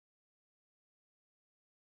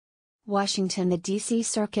Washington. The D.C.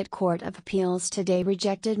 Circuit Court of Appeals today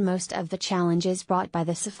rejected most of the challenges brought by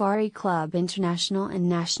the Safari Club International and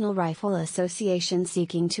National Rifle Association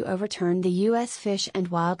seeking to overturn the U.S. Fish and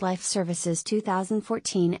Wildlife Service's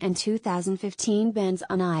 2014 and 2015 bans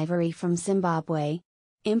on ivory from Zimbabwe.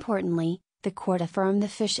 Importantly, the court affirmed the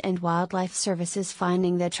Fish and Wildlife Service's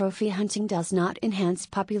finding that trophy hunting does not enhance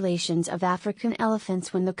populations of African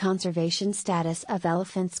elephants when the conservation status of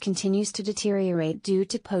elephants continues to deteriorate due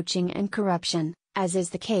to poaching and corruption, as is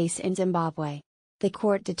the case in Zimbabwe. The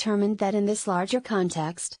court determined that in this larger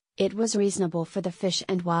context, it was reasonable for the Fish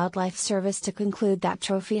and Wildlife Service to conclude that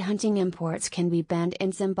trophy hunting imports can be banned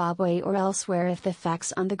in Zimbabwe or elsewhere if the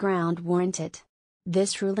facts on the ground warrant it.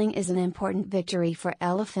 This ruling is an important victory for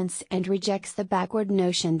elephants and rejects the backward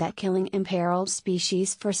notion that killing imperiled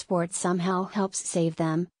species for sport somehow helps save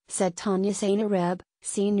them, said Tanya Sanerib,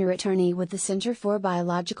 senior attorney with the Center for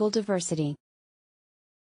Biological Diversity.